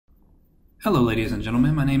Hello ladies and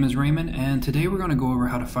gentlemen, my name is Raymond, and today we're going to go over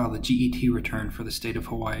how to file the GET return for the state of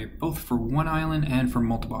Hawaii, both for one island and for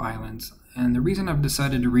multiple islands. And the reason I've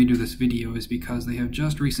decided to redo this video is because they have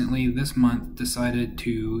just recently, this month, decided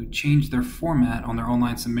to change their format on their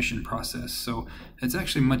online submission process. So it's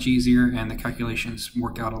actually much easier and the calculations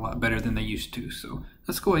work out a lot better than they used to. So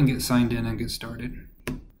let's go ahead and get signed in and get started.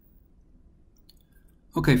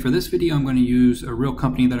 Okay, for this video I'm going to use a real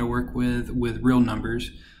company that I work with real numbers.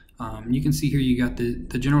 You can see here you got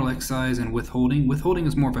the general excise and withholding. Withholding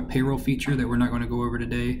is more of a payroll feature that we're not going to go over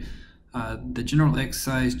today. The general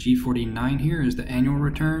excise G49 here is the annual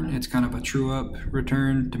return. It's kind of a true-up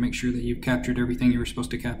return to make sure that you've captured everything you were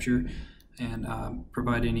supposed to capture and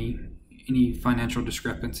provide any financial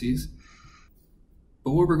discrepancies.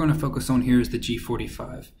 But what we're going to focus on here is the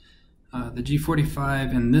G45. The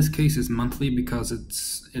G45 in this case is monthly because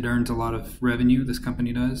it earns a lot of revenue, this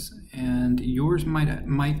company does, and yours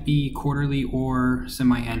might be quarterly or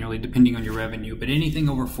semi-annually depending on your revenue, but anything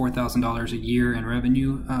over $4,000 a year in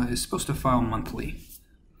revenue is supposed to file monthly.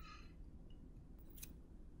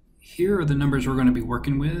 Here are the numbers we're going to be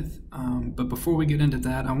working with, but before we get into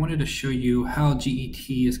that, I wanted to show you how GET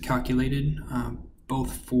is calculated,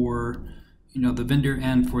 both for the vendor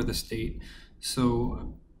and for the state.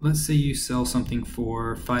 So let's say you sell something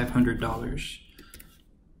for $500.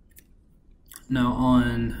 Now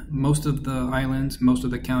on most of the islands, most of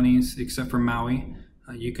the counties, except for Maui,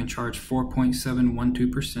 you can charge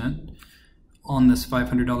 4.712% on this $500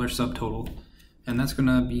 subtotal. And that's going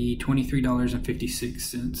to be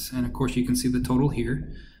 $23.56. And of course you can see the total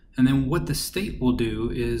here. And then what the state will do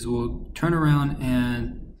is we'll turn around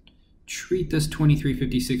and treat this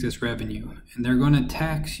 $23.56 as revenue. And they're going to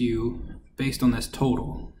tax you based on this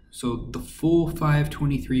total. So the full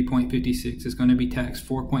 523.56 is going to be taxed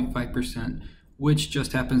 4.5%, which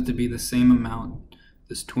just happens to be the same amount,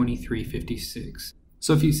 this 23.56.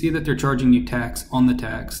 So if you see that they're charging you tax on the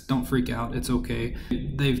tax, don't freak out, it's okay.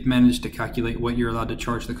 They've managed to calculate what you're allowed to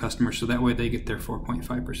charge the customer, so that way they get their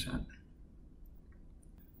 4.5%.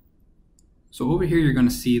 So over here you're going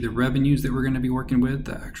to see the revenues that we're going to be working with,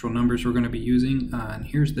 the actual numbers we're going to be using, and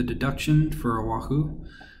here's the deduction for Oahu.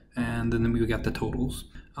 And then we got the totals.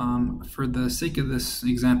 For the sake of this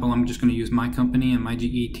example, I'm just going to use my company and my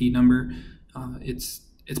GET number. It's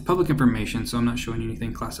public information, so I'm not showing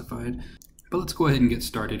anything classified. But let's go ahead and get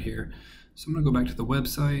started here. So I'm going to go back to the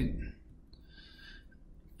website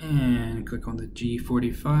and click on the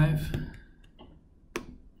G45.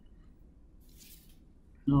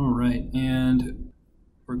 All right, and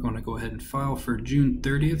we're going to go ahead and file for June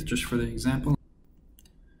 30th, just for the example.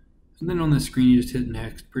 And then on the screen, you just hit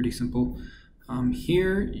next, pretty simple.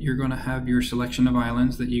 Here, you're going to have your selection of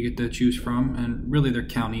islands that you get to choose from, and really they're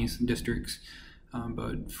counties and districts.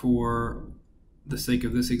 But for the sake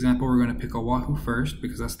of this example, we're going to pick Oahu first,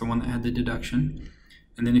 because that's the one that had the deduction.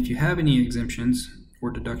 And then if you have any exemptions or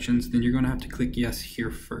deductions, then you're going to have to click yes here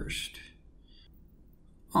first.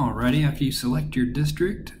 Alrighty, after you select your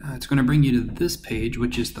district, it's going to bring you to this page,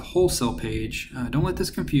 which is the wholesale page. Don't let this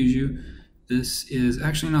confuse you. This is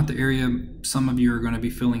actually not the area some of you are going to be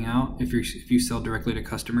filling out if you sell directly to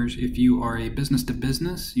customers. If you are a business to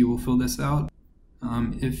business, you will fill this out.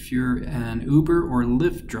 If you're an Uber or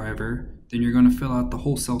Lyft driver, then you're going to fill out the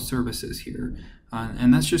wholesale services here.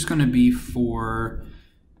 And that's just going to be for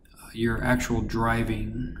your actual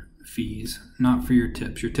driving fees, not for your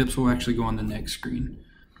tips. Your tips will actually go on the next screen.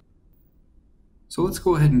 So let's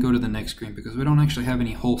go ahead and go to the next screen because we don't actually have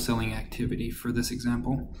any wholesaling activity for this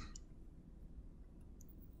example.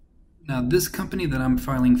 Now this company that I'm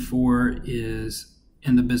filing for is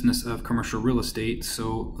in the business of commercial real estate,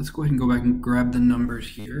 so let's go ahead and go back and grab the numbers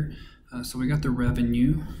here. So we got the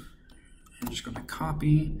revenue. I'm just going to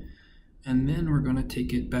copy, and then we're going to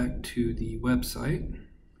take it back to the website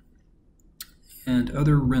and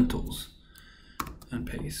other rentals and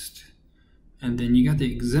paste. And then you got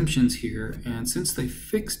the exemptions here, and since they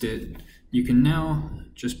fixed it, you can now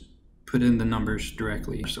just put in the numbers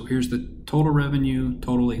directly. So here's the total revenue,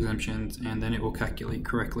 total exemptions, and then it will calculate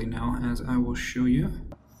correctly now, as I will show you.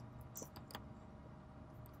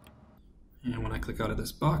 And when I click out of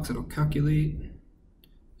this box, it'll calculate.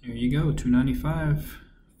 There you go, 295,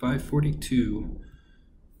 542,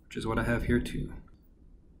 which is what I have here too.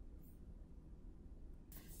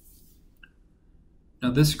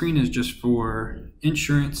 Now this screen is just for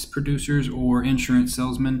insurance producers or insurance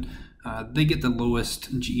salesmen. They get the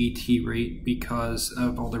lowest GET rate because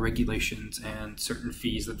of all the regulations and certain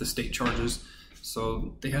fees that the state charges.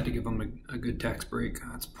 So they had to give them a good tax break.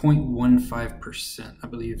 It's 0.15%, I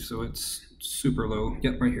believe. So it's super low.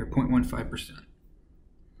 Yep, right here, 0.15%.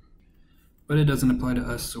 but it doesn't apply to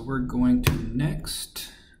us, so we're going to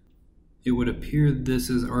next. It would appear this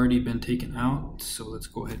has already been taken out, so let's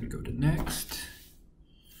go ahead and go to next.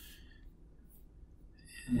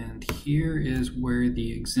 And here is where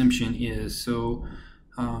the exemption is. So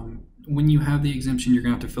when you have the exemption, you're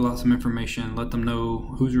going to have to fill out some information, let them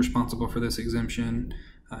know who's responsible for this exemption.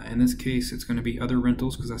 In this case, it's going to be other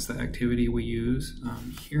rentals because that's the activity we use.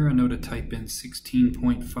 Here I know to type in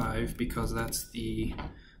 16.5 because that's the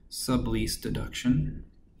sublease deduction.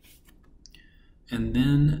 And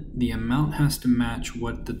then the amount has to match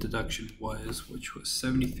what the deduction was, which was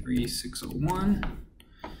 $73,601.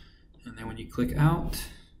 And then when you click out,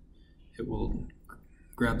 it will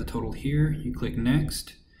grab the total here. You click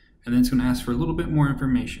next, and then it's going to ask for a little bit more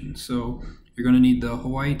information. So you're going to need the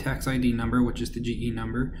Hawaii tax ID number, which is the GE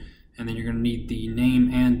number, and then you're going to need the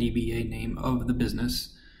name and DBA name of the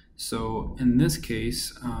business. So in this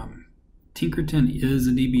case, Tinkerton is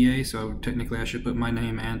a DBA, so technically I should put my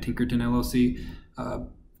name and Tinkerton LLC,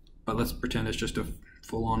 but let's pretend it's just a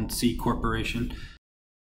full-on C corporation.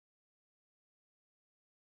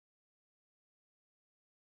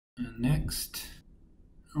 And next.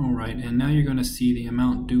 All right, and now you're going to see the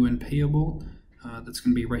amount due and payable. That's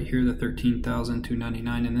going to be right here, the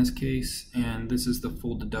 $13,299 in this case, and this is the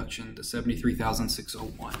full deduction, the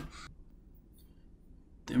 $73,601.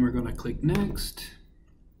 Then we're going to click next,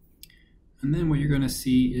 and then what you're going to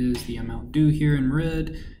see is the amount due here in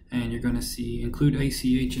red, and you're going to see include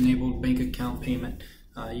ACH enabled bank account payment.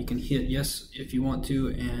 You can hit yes if you want to,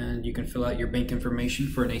 and you can fill out your bank information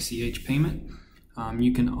for an ACH payment.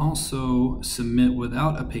 You can also submit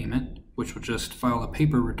without a payment, which will just file a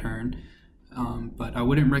paper return, but I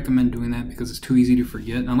wouldn't recommend doing that because it's too easy to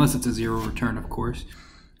forget, unless it's a zero return, of course.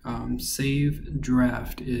 Save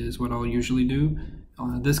draft is what I'll usually do.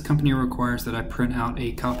 This company requires that I print out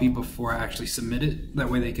a copy before I actually submit it. That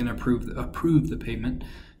way they can approve the payment.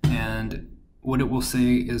 And what it will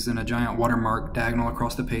say is in a giant watermark diagonal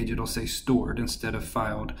across the page, it'll say stored instead of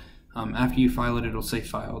filed. After you file it, it'll say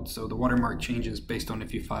filed. So the watermark changes based on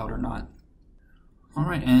if you filed or not. All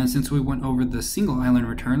right, and since we went over the single island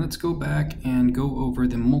return, let's go back and go over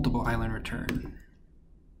the multiple island return.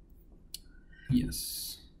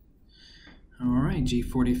 Yes. All right,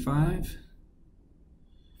 G45.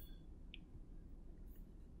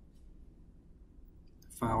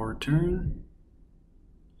 File return.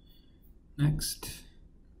 Next.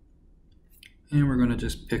 And we're going to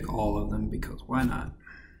just pick all of them because why not?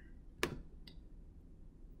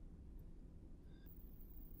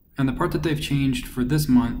 And the part that they've changed for this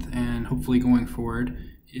month and hopefully going forward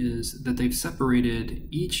is that they've separated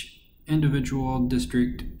each individual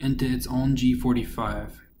district into its own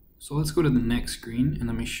G45. So let's go to the next screen and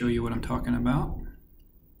let me show you what I'm talking about.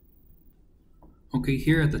 Okay,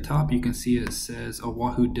 here at the top you can see it says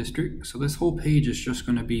Oahu district. So this whole page is just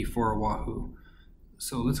going to be for Oahu.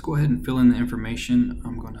 So let's go ahead and fill in the information.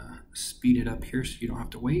 I'm going to speed it up here so you don't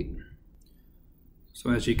have to wait. So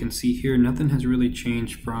as you can see here, nothing has really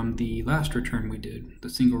changed from the last return we did, the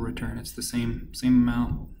single return. It's the same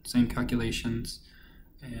amount, same calculations,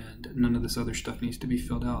 and none of this other stuff needs to be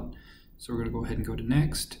filled out. So we're going to go ahead and go to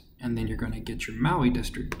next, and then you're going to get your Maui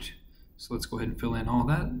district. So let's go ahead and fill in all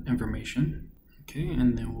that information. Okay,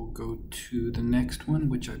 and then we'll go to the next one,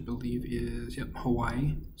 which I believe is,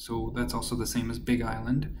 Hawaii. So that's also the same as Big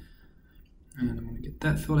Island. And I'm going to get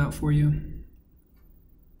that filled out for you.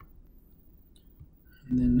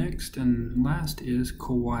 And then next and last is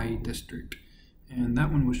Kauai district. And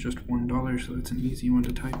that one was just $1, so that's an easy one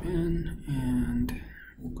to type in. And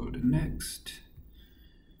we'll go to next.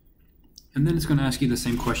 And then it's going to ask you the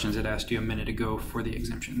same questions it asked you a minute ago for the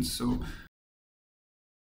exemptions.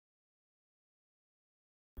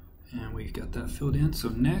 And we've got that filled in, so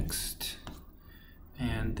next.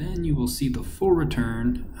 And then you will see the full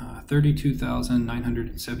return,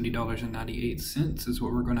 $32,970.98 is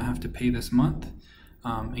what we're going to have to pay this month.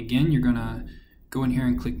 Again, you're going to go in here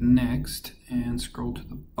and click next and scroll to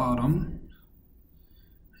the bottom,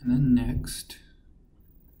 and then next.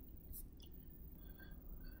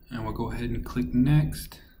 And we'll go ahead and click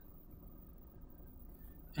next.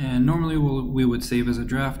 And normally we would save as a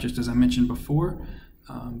draft, just as I mentioned before.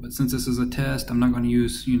 But since this is a test, I'm not going to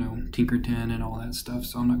use, Tinkerton and all that stuff,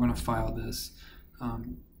 so I'm not going to file this.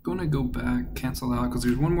 I'm going to go back, cancel out, because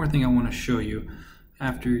there's one more thing I want to show you.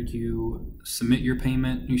 After you submit your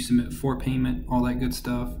payment, you submit for payment, all that good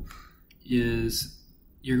stuff, is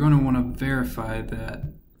you're going to want to verify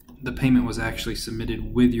that the payment was actually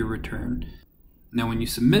submitted with your return. Now when you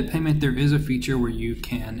submit payment, there is a feature where you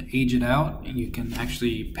can age it out and you can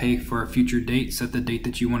actually pay for a future date, set the date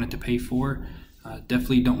that you want it to pay for.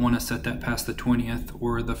 Definitely don't want to set that past the 20th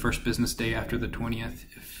or the first business day after the 20th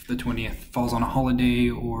if the 20th falls on a holiday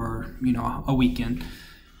or, you know, a weekend.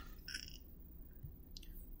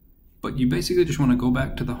 But you basically just want to go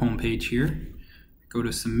back to the home page here, go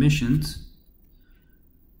to submissions,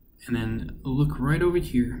 and then look right over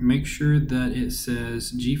here. Make sure that it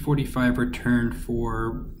says G45 return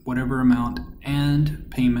for whatever amount and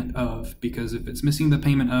payment of, because if it's missing the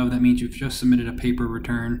payment of, that means you've just submitted a paper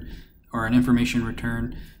return or an information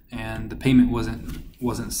return and the payment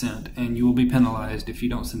wasn't sent, and you will be penalized if you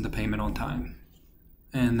don't send the payment on time.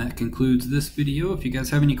 And that concludes this video. If you guys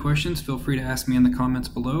have any questions, feel free to ask me in the comments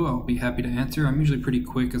below. I'll be happy to answer. I'm usually pretty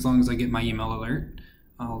quick as long as I get my email alert.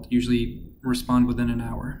 I'll usually respond within an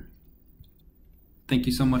hour. Thank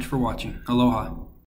you so much for watching. Aloha.